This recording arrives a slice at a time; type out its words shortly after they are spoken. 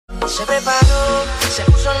Se preparó, se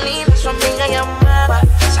puso linda, su amiga llamaba.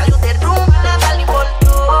 Salió de rumba, nada le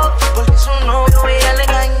importó, porque su novio ella le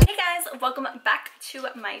engañó. Hey guys, welcome back to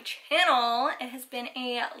my channel. It has been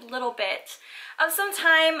a little bit of some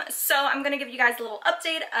time, so I'm gonna give you guys a little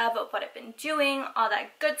update of what I've been doing, all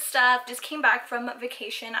that good stuff. Just came back from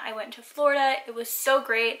vacation. I went to Florida. It was so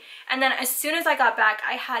great, and then as soon as I got back,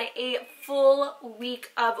 I had a full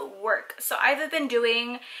week of work. So I've been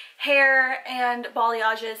doing hair and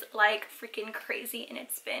balayages like freaking crazy, and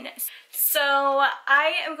it's been so.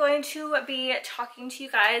 I am going to be talking to you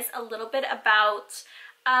guys a little bit about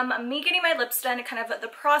me getting my lips done, kind of the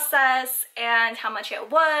process and how much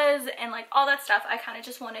it was and like all that stuff. I kind of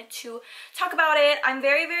just wanted to talk about it. I'm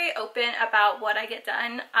very open about what I get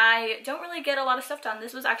done. I don't really get a lot of stuff done.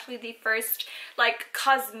 This was actually the first like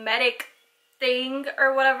cosmetic thing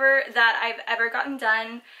or whatever that I've ever gotten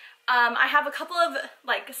done. I have a couple of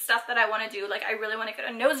like stuff that I want to do. Like I really want to get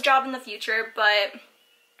a nose job in the future, but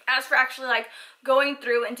as for actually like going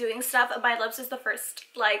through and doing stuff, my lips is the first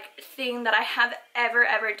like thing that I have ever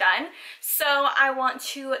done. So I want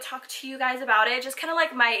to talk to you guys about it, just kind of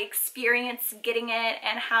like my experience getting it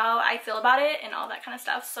and how I feel about it and all that kind of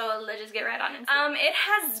stuff. So let's just get right on into it. It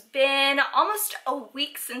has been almost a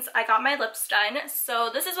week since I got my lips done, so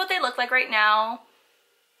this is what they look like right now.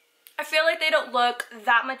 I feel like they don't look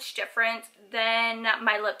that much different than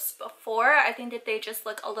my lips before. I think that they just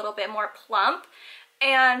look a little bit more plump,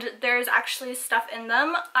 and there's actually stuff in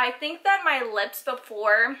them. I think that my lips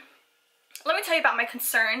before, let me tell you about my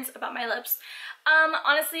concerns about my lips.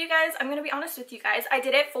 Honestly, you guys, I'm gonna be honest with you guys. I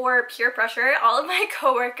did it for peer pressure. All of my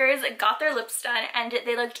coworkers got their lips done and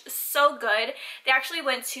they looked so good. They actually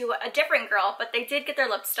went to a different girl, but they did get their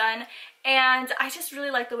lips done, and I just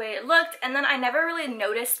really liked the way it looked. And then I never really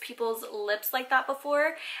noticed people's lips like that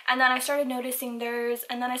before, and then I started noticing theirs,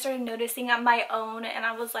 and then I started noticing my own, and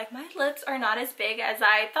I was like, my lips are not as big as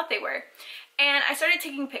I thought they were. And I started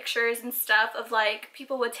taking pictures and stuff of like,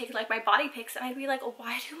 people would take like my body pics, and I'd be like,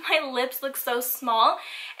 why do my lips look so small?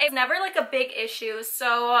 It's never like a big issue,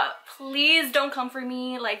 so please don't come for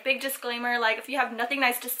me. Like, big disclaimer, like if you have nothing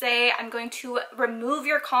nice to say, I'm going to remove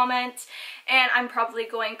your comment and I'm probably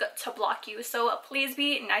going to block you. So please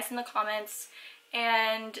be nice in the comments,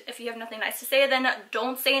 and if you have nothing nice to say, then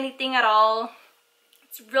don't say anything at all.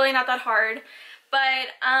 It's really not that hard. But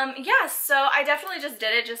yeah, so I definitely just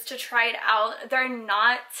did it just to try it out. They're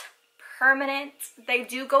not permanent. They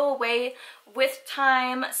do go away with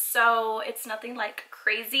time, so it's nothing like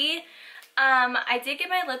crazy. I did get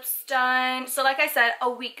my lips done, so like I said,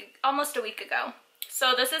 almost a week ago.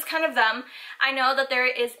 So this is kind of them. I know that there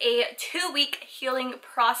is a 2-week healing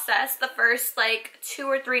process. The first like 2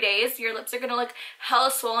 or 3 days, your lips are gonna look hella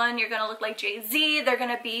swollen. You're gonna look like Jay-Z. They're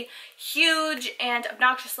gonna be huge and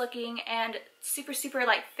obnoxious looking and super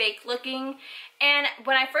like fake looking. And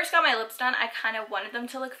when I first got my lips done, I kind of wanted them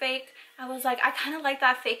to look fake. I was like, I kind of like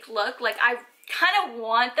that fake look. Like I kind of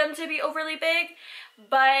want them to be overly big.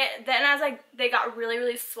 But then as they got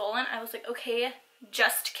really swollen, I was like, okay,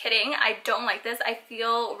 just kidding. I don't like this. I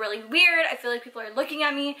feel really weird. I feel like people are looking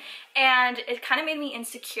at me, and it kind of made me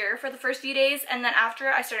insecure for the first few days. And then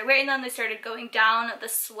after I started wearing them, they started going down. The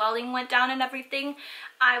swelling went down and everything.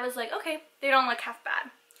 I was like, okay, they don't look half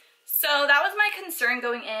bad. So that was my concern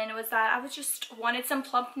going in, was that I was just wanted some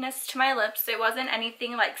plumpness to my lips. It wasn't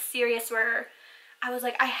anything like serious where I was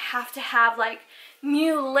like, I have to have like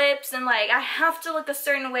new lips and like I have to look a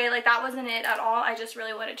certain way. Like that wasn't it at all. I just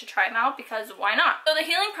really wanted to try them out because why not? So the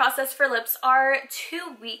healing process for lips are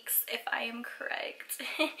 2 weeks, if I am correct.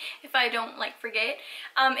 If I don't like forget.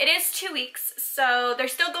 It is 2 weeks, so they're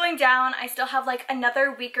still going down. I still have like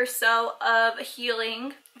another week or so of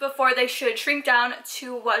healing before they should shrink down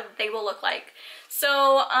to what they will look like.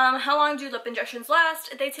 So how long do lip injections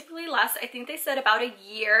last? They typically last, I think they said about a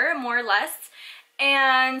year, more or less.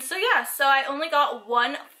 And so yeah, so I only got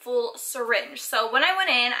 1 full syringe. So when I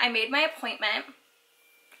went in, I made my appointment.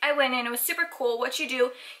 I went in, it was super cool. What you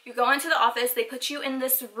do, you go into the office, they put you in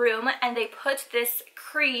this room and they put this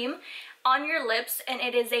cream on your lips, and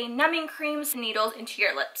it is a numbing cream, needles into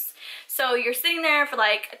your lips. So you're sitting there for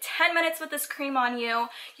like 10 minutes with this cream on you.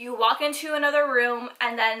 You walk into another room,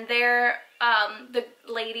 and then there the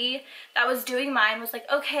lady that was doing mine was like,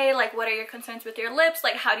 okay, like what are your concerns with your lips?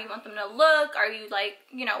 Like how do you want them to look? Are you like,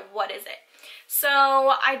 you know, what is it? So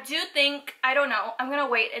I do think, I don't know, I'm gonna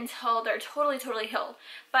wait until they're totally healed.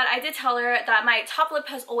 But I did tell her that my top lip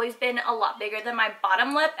has always been a lot bigger than my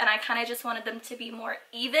bottom lip, and I kind of just wanted them to be more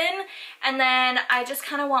even. And then I just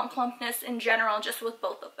kind of want plumpness in general just with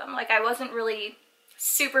both of them. Like I wasn't really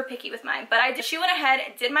super picky with mine, but she went ahead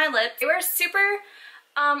and did my lips. They were super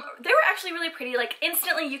They were actually really pretty. Like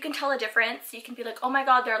instantly you can tell a difference. You can be like, oh my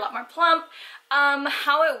god, they're a lot more plump.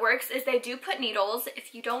 How it works is they do put needles.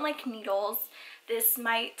 If you don't like needles, this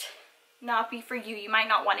might not be for you. You might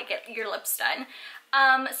not want to get your lips done.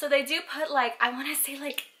 So they do put like, I want to say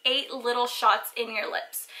like 8 little shots in your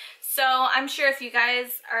lips. So I'm sure if you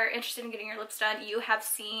guys are interested in getting your lips done, you have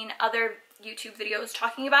seen other YouTube videos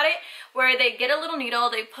talking about it, where they get a little needle,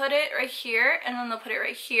 they put it right here, and then they'll put it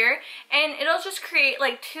right here, and it'll just create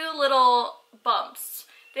like 2 little bumps.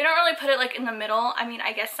 They don't really put it like in the middle. I mean,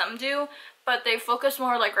 I guess some do, but they focus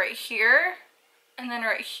more like right here, and then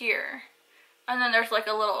right here, and then there's like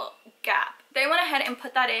a little gap. They went ahead and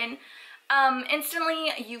put that in.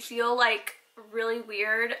 Instantly you feel like really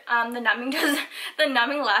weird. The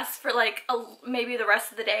numbing lasts for like maybe the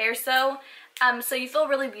rest of the day or so. So you feel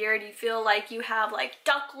really weird. You feel like you have like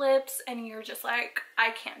duck lips and you're just like,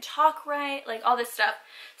 I can't talk right, like all this stuff.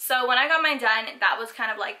 So when I got mine done, that was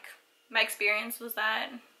kind of like my experience was that,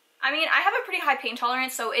 I mean, I have a pretty high pain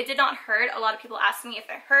tolerance, so it did not hurt. A lot of people ask me if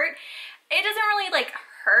it hurt. It doesn't really like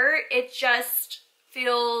hurt. It just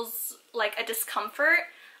feels like a discomfort.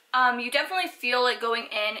 You definitely feel it going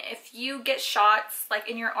in. If you get shots like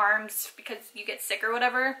in your arms because you get sick or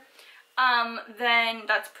whatever, then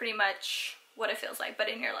that's pretty much what it feels like, but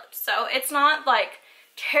in your lips. So it's not like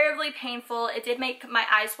terribly painful. It did make my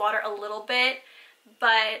eyes water a little bit,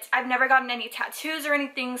 but I've never gotten any tattoos or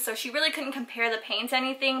anything, so she really couldn't compare the pain to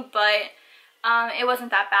anything, but it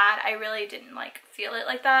wasn't that bad. I really didn't like feel it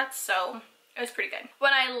like that, so it was pretty good.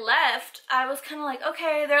 When I left, I was kind of like,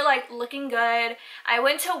 okay, they're like looking good. I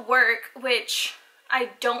went to work, which I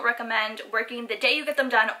don't recommend working the day you get them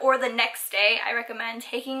done or the next day. I recommend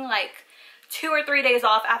taking like 2 or 3 days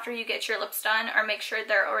off after you get your lips done, or make sure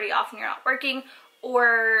they're already off and you're not working,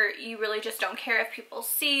 or you really just don't care if people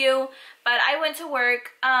see you. But I went to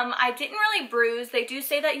work. I didn't really bruise. They do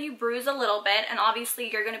say that you bruise a little bit, and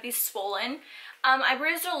obviously you're going to be swollen. I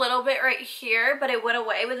bruised a little bit right here, but it went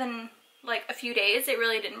away within like a few days. It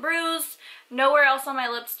really didn't bruise. Nowhere else on my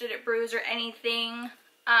lips did it bruise or anything.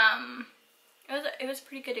 It was a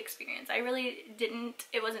pretty good experience. I really didn't,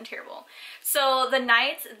 it wasn't terrible. So the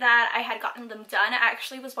night that I had gotten them done, I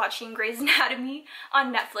actually was watching Grey's Anatomy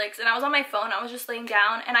on Netflix, and I was on my phone. I was just laying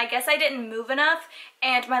down, and I guess I didn't move enough,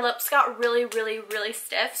 and my lips got really, really, really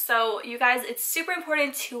stiff. So you guys, it's super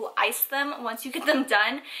important to ice them once you get them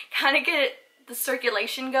done. Kind of get the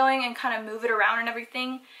circulation going and kind of move it around and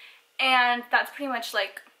everything. And that's pretty much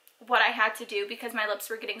like what I had to do because my lips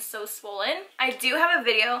were getting so swollen. I do have a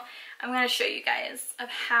video I'm going to show you guys of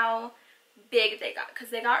how big they got, because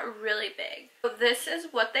they got really big. So this is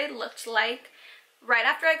what they looked like right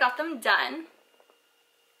after I got them done.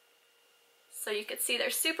 So you can see they're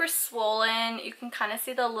super swollen. You can kind of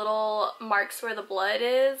see the little marks where the blood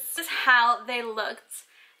is. This is how they looked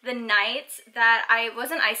the night that I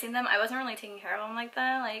wasn't icing them. I wasn't really taking care of them like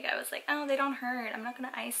that. Like, I was like, oh, they don't hurt, I'm not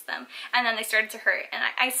gonna ice them. And then they started to hurt, and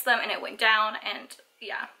I iced them and it went down, and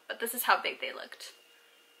yeah. But this is how big they looked.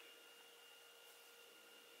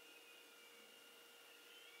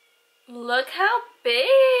 Look how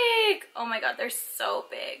big! Oh my god, they're so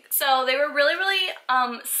big. So they were really, really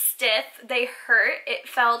stiff. They hurt. It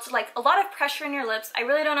felt like a lot of pressure in your lips. I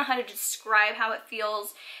really don't know how to describe how it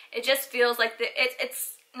feels. It just feels like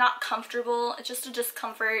it's not comfortable. It's just a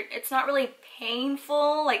discomfort. It's not really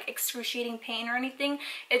painful, like excruciating pain or anything.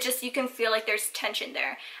 It just, you can feel like there's tension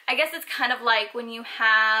there. I guess it's kind of like when you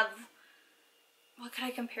have, what could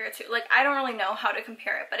I compare it to? Like, I don't really know how to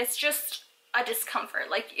compare it, but it's just a discomfort.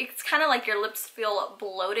 Like, it's kind of like your lips feel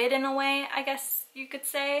bloated in a way, I guess you could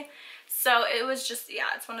say. So it was just, yeah,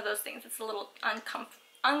 it's one of those things. It's a little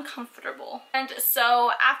uncomfortable. And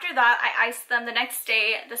so after that, I iced them. The next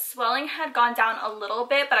day, the swelling had gone down a little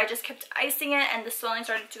bit, but I just kept icing it, and the swelling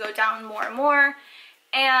started to go down more and more,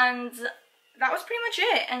 and that was pretty much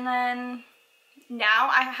it. And then now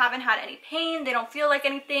I haven't had any pain. They don't feel like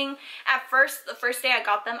anything. At first, the first day I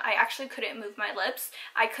got them, I actually couldn't move my lips.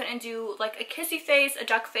 I couldn't do like a kissy face, a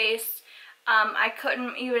duck face. I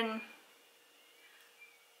couldn't even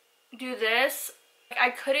do this. I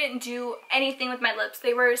couldn't do anything with my lips.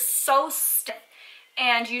 They were so stiff,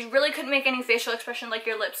 and you really couldn't make any facial expression. Like,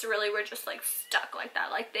 your lips really were just like stuck like that.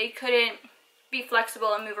 Like, they couldn't be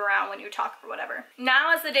flexible and move around when you talk or whatever.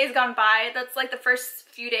 Now, as the days gone by, that's like the first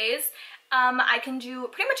few days, I can do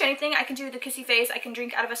pretty much anything. I can do the kissy face. I can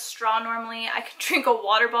drink out of a straw normally. I can drink a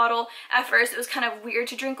water bottle. At first, it was kind of weird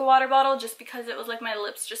to drink a water bottle just because it was like my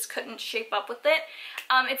lips just couldn't shape up with it.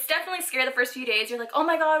 It's definitely scary the first few days. You're like, oh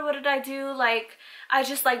my god, what did I do? Like, I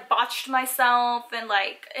just like botched myself, and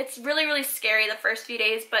like it's really, really scary the first few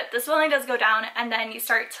days, but the swelling does go down and then you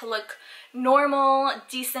start to look normal,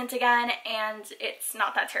 decent again, and it's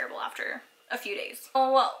not that terrible after a few days.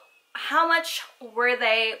 Oh, how much were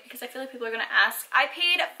they? Because I feel like people are gonna ask. I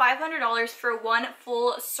paid $500 for one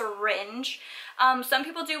full syringe. Some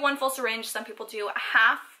people do one full syringe, some people do a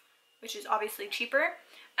half, which is obviously cheaper.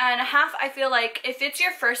 And a half, I feel like if it's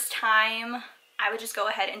your first time, I would just go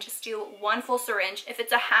ahead and just do one full syringe. If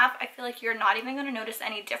it's a half, I feel like you're not even gonna notice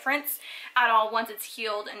any difference at all once it's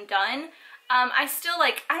healed and done. I still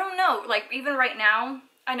like, I don't know, like even right now,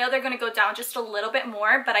 I know they're gonna go down just a little bit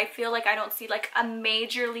more, but I feel like I don't see like a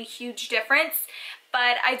majorly huge difference.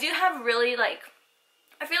 But I do have really like,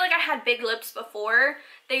 I feel like I had big lips before.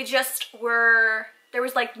 They just were, there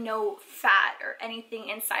was like no fat or anything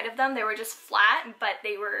inside of them. They were just flat, but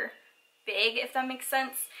they were big, if that makes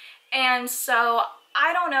sense. And so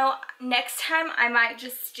I don't know, next time I might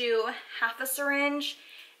just do half a syringe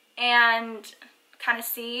and kind of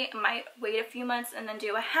see. I might wait a few months and then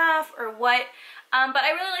do a half or what. But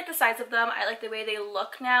I really like the size of them. I like the way they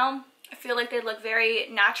look now. I feel like they look very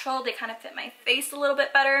natural. They kind of fit my face a little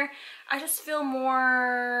bit better. I just feel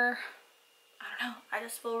more, I don't know, I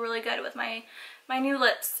just feel really good with my new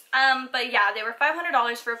lips. But yeah, they were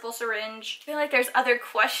 $500 for a full syringe. I feel like there's other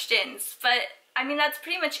questions, but I mean, that's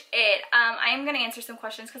pretty much it. I am going to answer some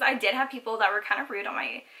questions because I did have people that were kind of rude on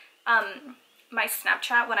my my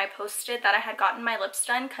Snapchat when I posted that I had gotten my lips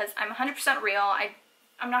done, because I'm 100% real.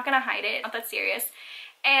 I'm not going to hide it. Not that serious.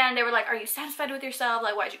 And they were like, are you satisfied with yourself?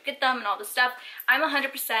 Like, why'd you get them and all this stuff? I'm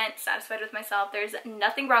 100% satisfied with myself. There's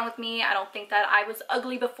nothing wrong with me. I don't think that I was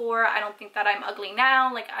ugly before. I don't think that I'm ugly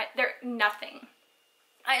now. Like, nothing.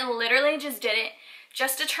 I literally just did it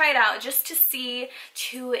just to try it out, just to see,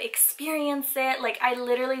 to experience it. Like, I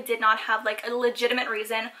literally did not have like a legitimate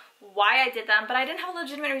reason why I did them, but I didn't have a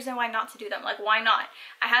legitimate reason why not to do them. Like, why not?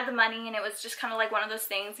 I had the money, and it was just kind of like one of those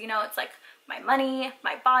things, you know, it's like my money,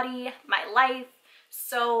 my body, my life,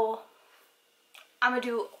 so I'm gonna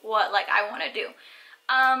do what like I want to do.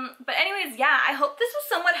 But anyways, yeah, I hope this was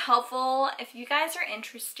somewhat helpful. If you guys are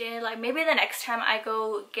interested, like maybe the next time I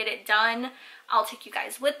go get it done, I'll take you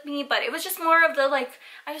guys with me. But it was just more of the like,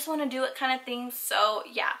 I just want to do it kind of thing. So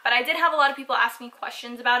yeah, but I did have a lot of people ask me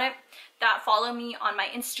questions about it that follow me on my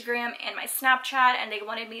Instagram and my Snapchat, and they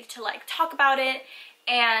wanted me to like talk about it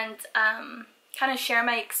and kind of share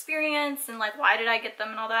my experience and like why did I get them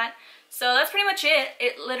and all that. So that's pretty much it.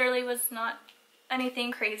 It literally was not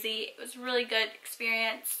anything crazy. It was a really good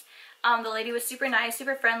experience. The lady was super nice,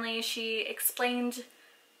 super friendly. She explained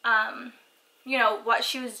you know, what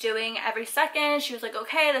she was doing every second. She was like,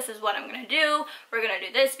 okay, this is what I'm gonna do. We're gonna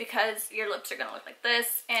do this because your lips are gonna look like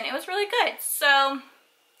this, and it was really good. So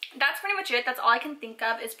that's pretty much it. That's all I can think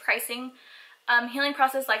of is pricing. Healing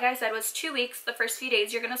process, like I said, was 2 weeks. The first few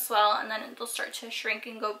days you're gonna swell, and then it'll start to shrink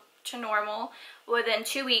and go to normal within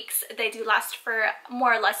 2 weeks. They do last for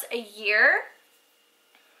more or less a year.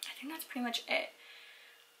 I think that's pretty much it.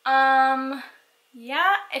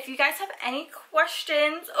 Yeah, if you guys have any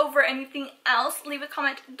questions over anything else, leave a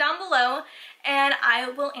comment down below and I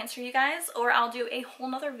will answer you guys, or I'll do a whole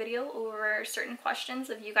nother video over certain questions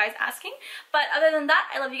of you guys asking. But other than that,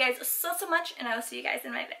 I love you guys so much, and I will see you guys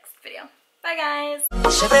in my next video. Bye guys!